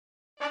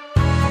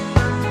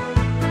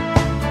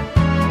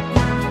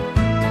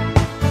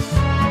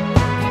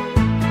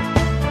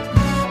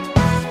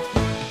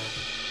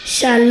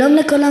שלום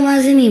לכל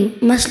המאזינים,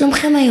 מה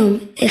שלומכם היום?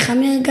 איך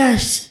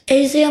המרגש?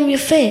 איזה יום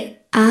יפה,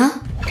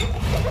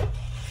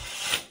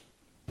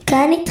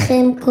 כאן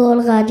איתכם כל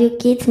רדיו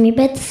קיטס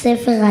מבית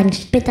הספר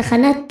ראנש,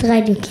 בתחנת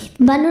רדיו קיטס.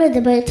 באנו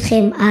לדבר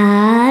איתכם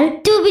על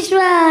ט"ו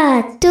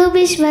בשבט. ט"ו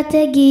בשבט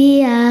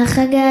הגיע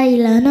חג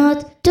האילנות,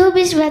 ט"ו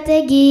בשבט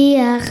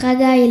הגיע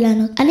חג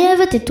האילנות. אני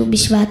אוהבת את ט"ו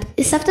בשבט.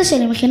 סבתא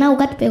שלי מכינה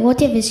עוגת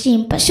פירות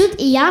יבשים, פשוט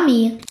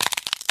ימי.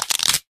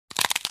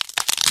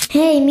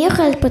 היי, מי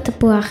אוכלת פה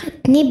תפוח?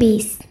 תני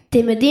ביס.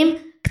 אתם יודעים?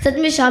 קצת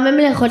משעמם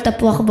לאכול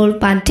תפוח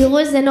באולפן. תראו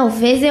איזה נוף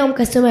ואיזה יום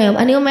קסום היום.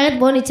 אני אומרת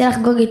בואו נצא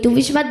לחגוג את ט"ו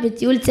בשבט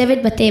בטיול צוות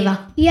בטבע.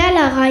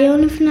 יאללה,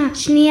 רעיון נפלא.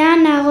 שנייה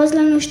נארוז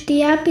לנו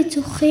שתייה,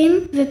 פיצוחים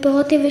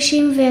ופירות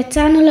יבשים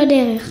ויצאנו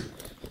לדרך.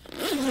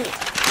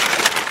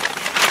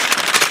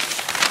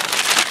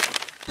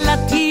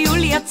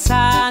 לטיול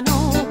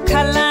יצאנו,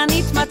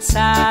 כלנית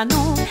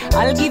מצאנו,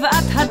 על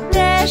גבעת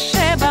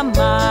הדשא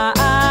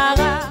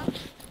במערה.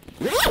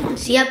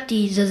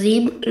 סיימתי,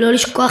 זזים, לא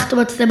לשכוח את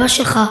המצלמה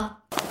שלך.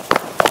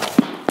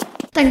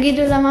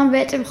 תגידו למה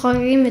בעצם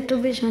חוגגים בט"ו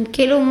בשבט?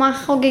 כאילו מה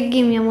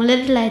חוגגים? יום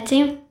הולדת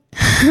לעצים?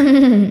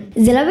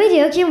 זה לא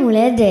בדיוק יום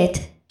הולדת.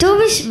 ט"ו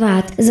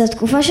בשבט זו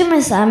תקופה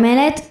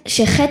שמסמלת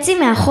שחצי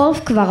מהחורף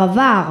כבר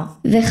עבר,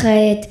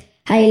 וכעת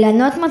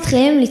האילנות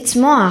מתחילים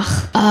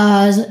לצמוח.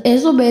 אז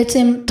איזו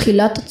בעצם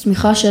תחילת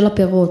הצמיחה של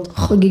הפירות?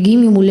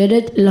 חוגגים יום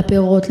הולדת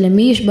לפירות,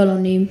 למי יש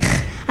בלונים?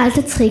 אל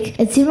תצחיק,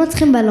 עצים לא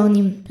צריכים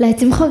בלונים.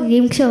 לעצים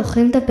חוגגים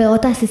כשאוכלים את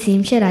הפירות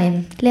העסיסיים שלהם.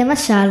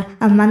 למשל,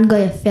 המנגו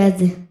היפה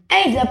הזה.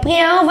 היי, זה הפרי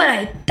האהוב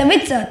עליי, תביא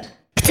קצת.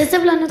 קצת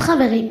סבלנות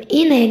חברים,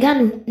 הנה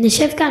הגענו,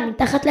 נשב כאן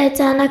מתחת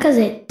לעץ הענק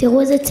הזה,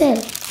 תראו איזה צל.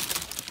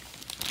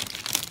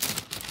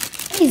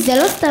 היי, זה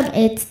לא סתם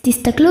עץ,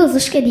 תסתכלו, זו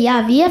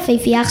שקדיה והיא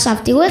יפהפייה עכשיו,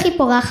 תראו איך היא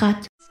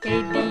פורחת.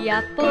 שקדיה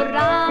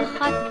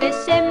פורחת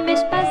ושמש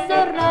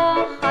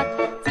בזורחת,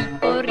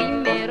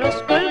 ציפורים מראש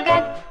כל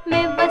גג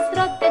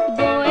מבשרות את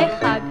בוא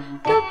אחד,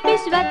 ט"ו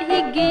בשבט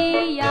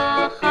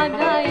הגיע חג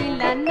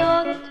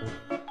האילנות.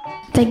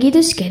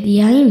 תגידו,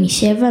 שקדיה היא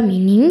משבע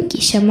מינים?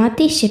 כי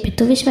שמעתי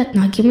שבט"ו בשבט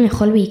נוהגים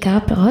לאכול בעיקר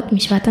הפירות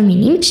משבעת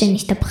המינים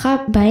שנשתבחה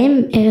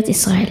בהם ארץ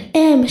ישראל.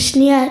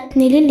 שנייה,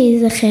 תני לי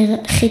להיזכר.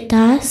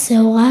 חיטה,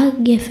 שעורה,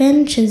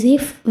 גפן,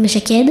 שזיף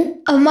ושקד.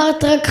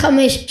 אמרת רק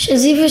 5,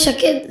 שזיף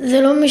ושקד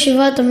זה לא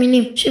משבעת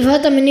המינים.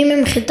 שבעת המינים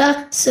הם חיטה,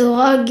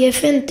 שעורה,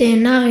 גפן,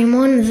 תאנה,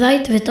 רימון,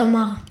 זית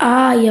ותמר.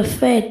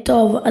 יפה,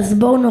 טוב, אז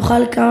בואו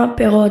נאכל כמה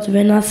פירות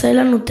ונעשה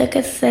לנו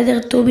טקס סדר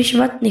ט"ו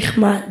בשבט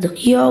נחמד.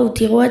 יואו,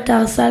 תראו את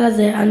הארסל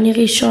הזה, אני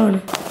ראשון.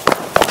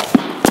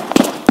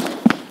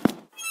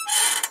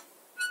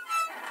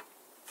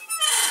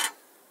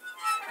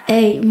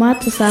 היי, מה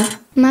את עושה?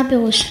 מה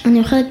הפירוש? אני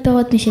אוכלת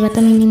פירות משבעת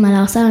המינים על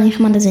הארסל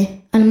הנחמד הזה.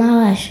 על מה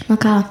הרעש? מה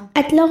קרה?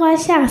 את לא רואה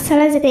שהארסל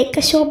הזה די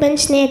קשור בין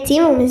שני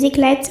עצים ומזיק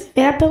לעץ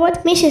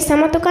ולפירות? מי ששם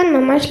אותו כאן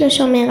ממש לא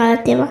שומר על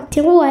הטבע.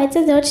 תראו, העץ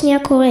הזה עוד שנייה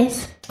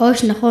קורס.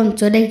 נכון,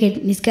 צודקת.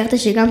 נזכרת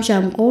שגם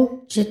שאמרו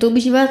שט"ו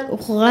בשבט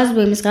הוכרז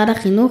במשרד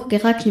החינוך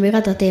כחג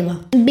שמירת הטבע.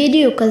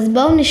 בדיוק, אז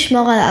בואו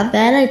נשמור עליו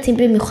ועל העצים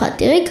במיוחד.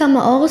 תראי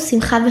כמה אור,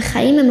 שמחה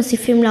וחיים הם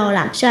מוסיפים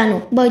לעולם. שלנו,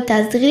 בואי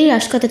תעזרי לי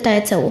להשקות את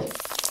העץ ההוא.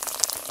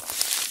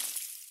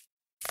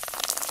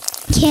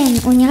 כן,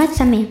 הוא נראה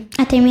צמא.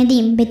 אתם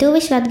יודעים, בט"ו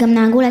בשבט גם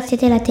נהגו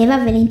לצאת אל הטבע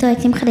ולנטוע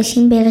עצים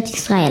חדשים בארץ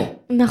ישראל.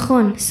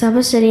 נכון,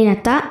 סבא שלי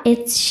נטע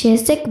עץ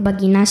שסק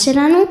בגינה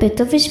שלנו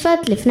בט"ו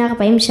בשבט לפני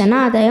 40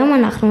 שנה, עד היום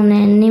אנחנו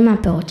נהנים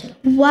מהפירות שלו.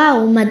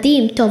 וואו,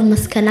 מדהים. טוב,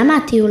 מסקנה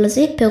מהטיול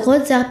הזה,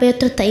 פירות זה הרבה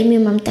יותר טעים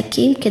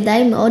מממתקים,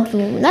 כדאי מאוד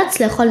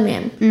ומומלץ לאכול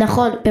מהם.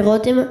 נכון,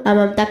 פירות הם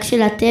הממתק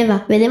של הטבע,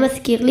 וזה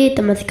מזכיר לי את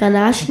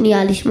המסקנה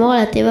השנייה, לשמור על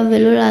הטבע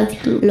ולא להזיק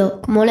לו,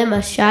 כמו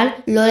למשל,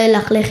 לא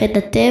ללכלך את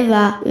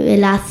הטבע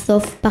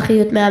ולאסוף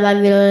פחיות מהמים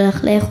ולא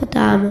ללכלך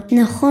אותם.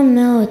 נכון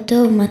מאוד,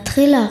 טוב,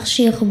 מתחיל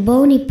להחשיך,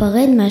 בואו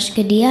ניפרד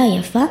מהשקדיה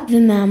היפה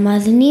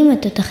ומהמאזינים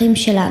התותחים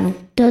שלנו.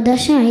 תודה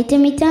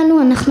שהייתם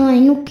איתנו, אנחנו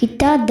היינו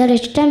כיתה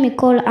ד'2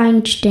 מכל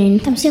איינשטיין.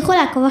 תמשיכו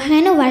לעקוב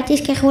אחרינו ואל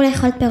תשכחו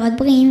לאכול פירות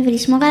בריאים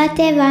ולשמור על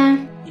הטבע.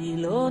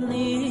 אילון,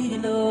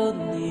 אילון,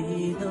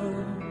 אילון,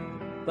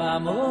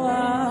 פעמו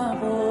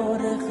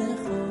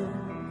אבורכךו,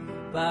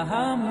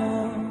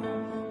 פעמו,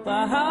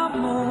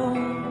 פעמו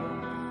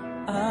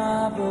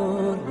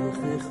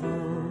אבורכךו,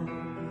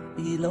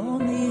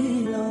 אילון,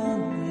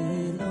 אילון,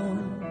 אילון,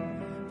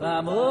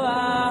 פעמו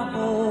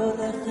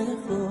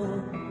אבורכךו,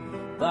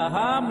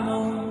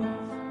 פעמו,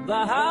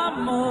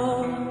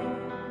 פעמו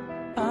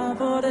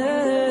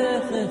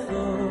אבורכךו.